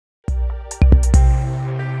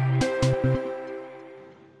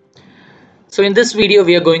So in this video,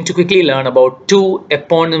 we are going to quickly learn about two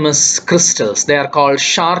eponymous crystals. They are called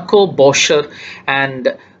Charcot, Böttcher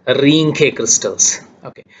and Reinke crystals.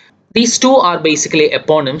 Okay. These two are basically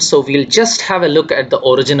eponyms, so we'll just have a look at the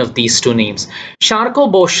origin of these two names.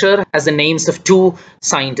 Charcot, Böttcher has the names of two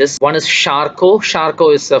scientists. One is Charcot.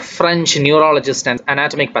 Charcot is a French neurologist and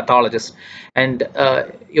anatomic pathologist, and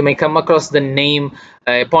you may come across the name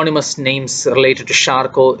eponymous names related to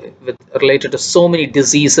Charcot related to so many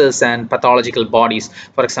diseases and pathological bodies.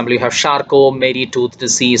 For example, you have Charcot-Marie Tooth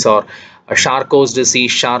disease, or Charcot's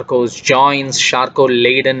disease, Charcot's joints,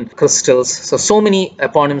 Charcot-Leyden crystals. So many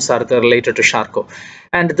eponyms are there related to Charcot.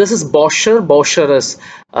 And this is Böttcher. Böttcher is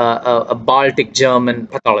a Baltic German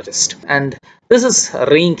pathologist. And this is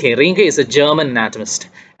Reinke. Reinke is a German anatomist.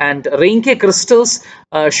 And Reinke crystals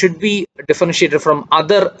should be differentiated from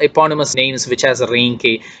other eponymous names which has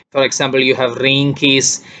Reinke. For example, you have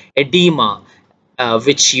Reinke's edema,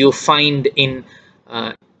 which you find in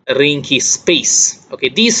Reinke space. Okay,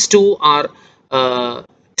 these two are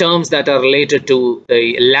terms that are related to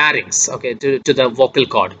the larynx, okay, to the vocal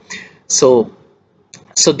cord. So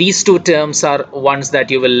these two terms are ones that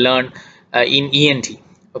you will learn in ENT.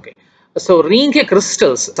 Okay, so Reinke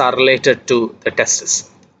crystals are related to the testis.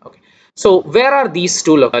 Okay, so where are these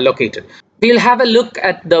two located? We'll have a look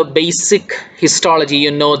at the basic histology. You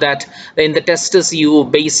know that in the testis you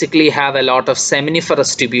basically have a lot of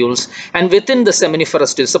seminiferous tubules, and within the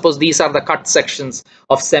seminiferous tubules, suppose these are the cut sections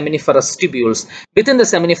of seminiferous tubules. Within the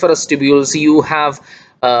seminiferous tubules you have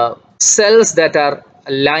cells that are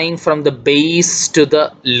lying from the base to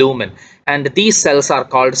the lumen, and these cells are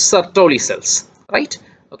called Sertoli cells, right?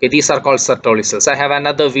 Okay, these are called Sertoli cells. I have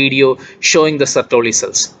another video showing the Sertoli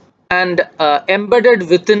cells. And embedded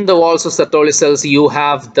within the walls of Sertoli cells, you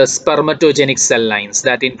have the spermatogenic cell lines.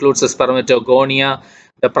 That includes the spermatogonia,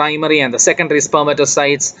 the primary and the secondary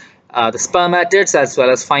spermatocytes, the spermatids, as well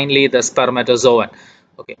as finally the spermatozoan.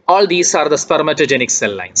 Okay, all these are the spermatogenic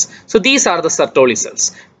cell lines. So these are the Sertoli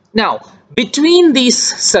cells. Now, between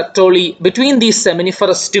these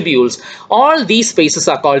seminiferous tubules, all these spaces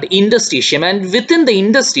are called interstitium, and within the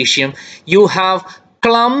interstitium, you have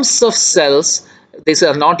clumps of cells. These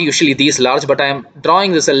are not usually these large, but I am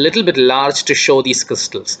drawing this a little bit large to show these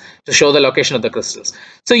crystals, to show the location of the crystals.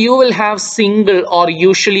 So you will have single or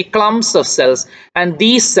usually clumps of cells, and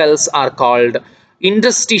these cells are called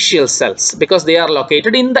interstitial cells because they are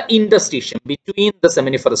located in the interstitium between the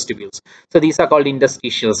seminiferous tubules. So these are called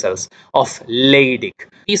interstitial cells of Leydig.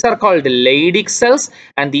 These are called Leydig cells,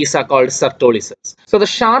 and these are called Sertoli cells. So the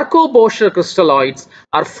Charcot-Böttcher crystalloids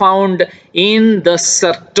are found in the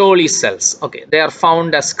Sertoli cells. Okay, they are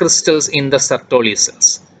found as crystals in the Sertoli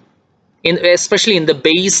cells, especially in the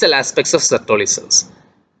basal aspects of Sertoli cells.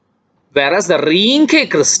 Whereas the Reinke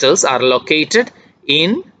crystals are located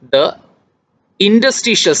in the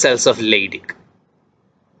interstitial cells of Leydig.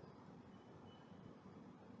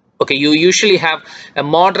 Okay, you usually have a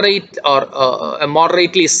moderate or a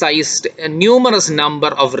moderately sized numerous number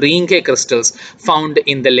of Reinke crystals found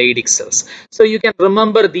in the Leydig cells. So you can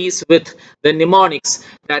remember these with the mnemonics,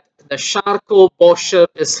 that the Charcot-Böttcher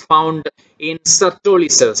is found in Sertoli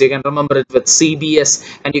cells. You can remember it with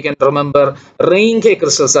CBS, and you can remember Reinke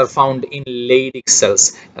crystals are found in Leydig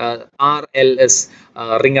cells. RL is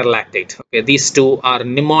ringer lactate. Okay, these two are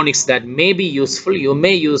mnemonics that may be useful. You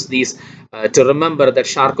may use these to remember that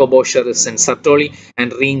Charcot-Böttcher is in Sertoli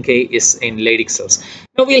and Reinke is in Leydig cells.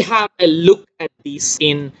 Now we'll have a look at these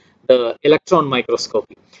in the electron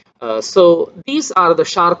microscopy. So these are the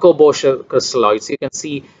Charcot-Böttcher crystalloids. You can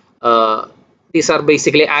see these are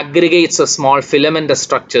basically aggregates of small filamentous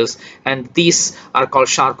structures, and these are called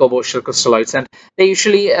Charcot-Böttcher crystalloids. And they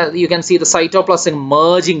usually, you can see the cytoplasm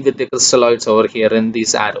merging with the crystalloids over here in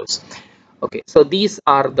these arrows. Okay, so these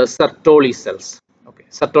are the Sertoli cells. Okay,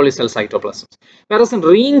 Sertoli cell cytoplasms. Whereas in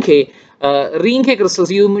Reinke crystals,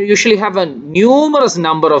 you usually have a numerous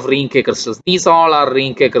number of Reinke crystals. These all are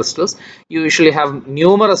Reinke crystals. You usually have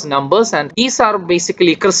numerous numbers, and these are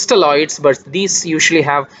basically crystalloids, but these usually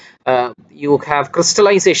have you have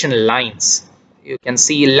crystallization lines. You can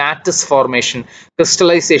see lattice formation,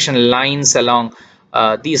 crystallization lines along.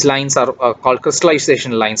 These lines are called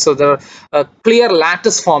crystallization lines. So there are a clear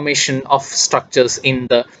lattice formation of structures in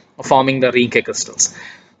the forming the Reinke crystals.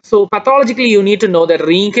 So pathologically, you need to know that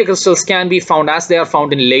Reinke crystals can be found, as they are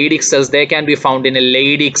found in Leydig cells, they can be found in a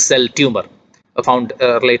Leydig cell tumor found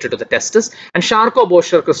related to the testis, and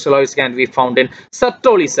Charcot-Böttcher crystalloids can be found in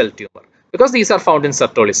Sertoli cell tumor because these are found in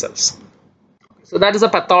Sertoli cells. So that is a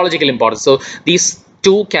pathological importance. So these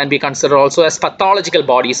two can be considered also as pathological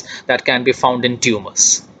bodies that can be found in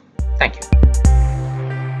tumors. Thank you.